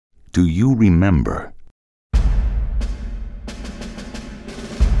Do you remember?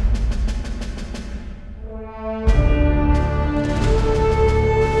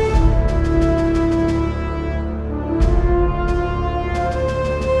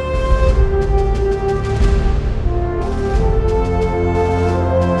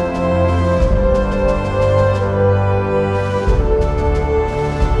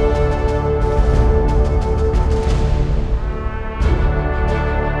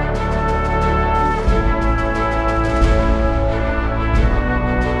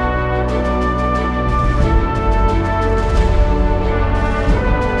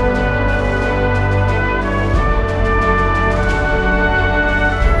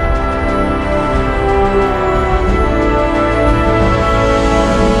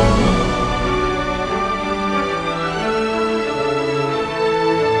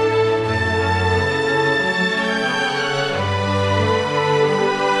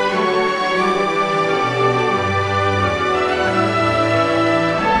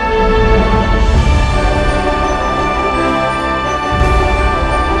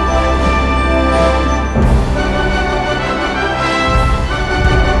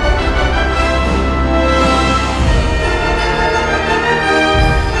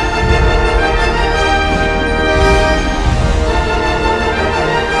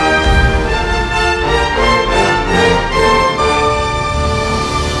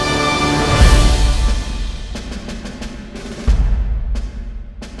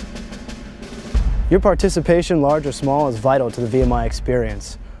 Your participation, large or small, is vital to the VMI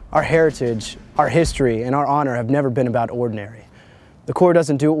experience. Our heritage, our history, and our honor have never been about ordinary. The Corps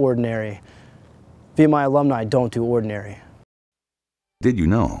doesn't do ordinary. VMI alumni don't do ordinary. Did you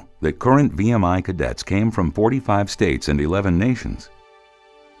know that current VMI cadets came from 45 states and 11 nations?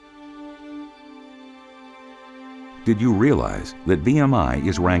 Did you realize that VMI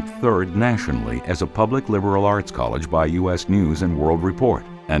is ranked 3rd nationally as a public liberal arts college by U.S. News and World Report,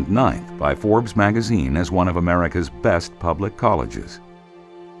 and 9th by Forbes magazine as one of America's best public colleges?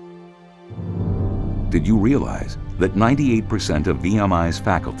 Did you realize that 98% of VMI's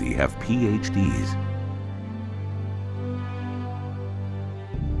faculty have PhDs?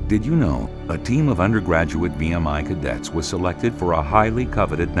 Did you know a team of undergraduate VMI cadets was selected for a highly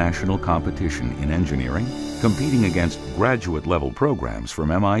coveted national competition in engineering, competing against graduate-level programs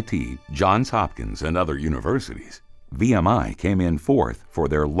from MIT, Johns Hopkins, and other universities? VMI came in 4th for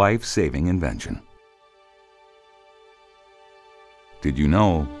their life-saving invention. Did you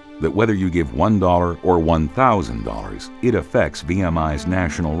know that whether you give $1 or $1,000, it affects VMI's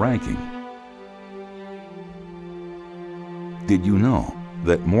national ranking? Did you know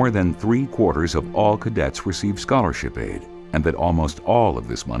that more than 3/4 of all cadets receive scholarship aid, and that almost all of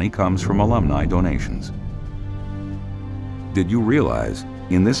this money comes from alumni donations? Did you realize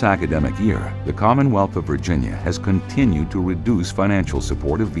in this academic year, the Commonwealth of Virginia has continued to reduce financial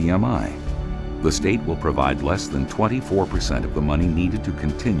support of VMI? The state will provide less than 24% of the money needed to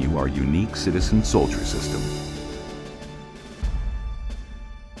continue our unique citizen soldier system.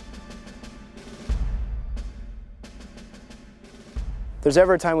 If there's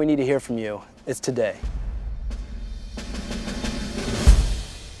ever a time we need to hear from you, it's today.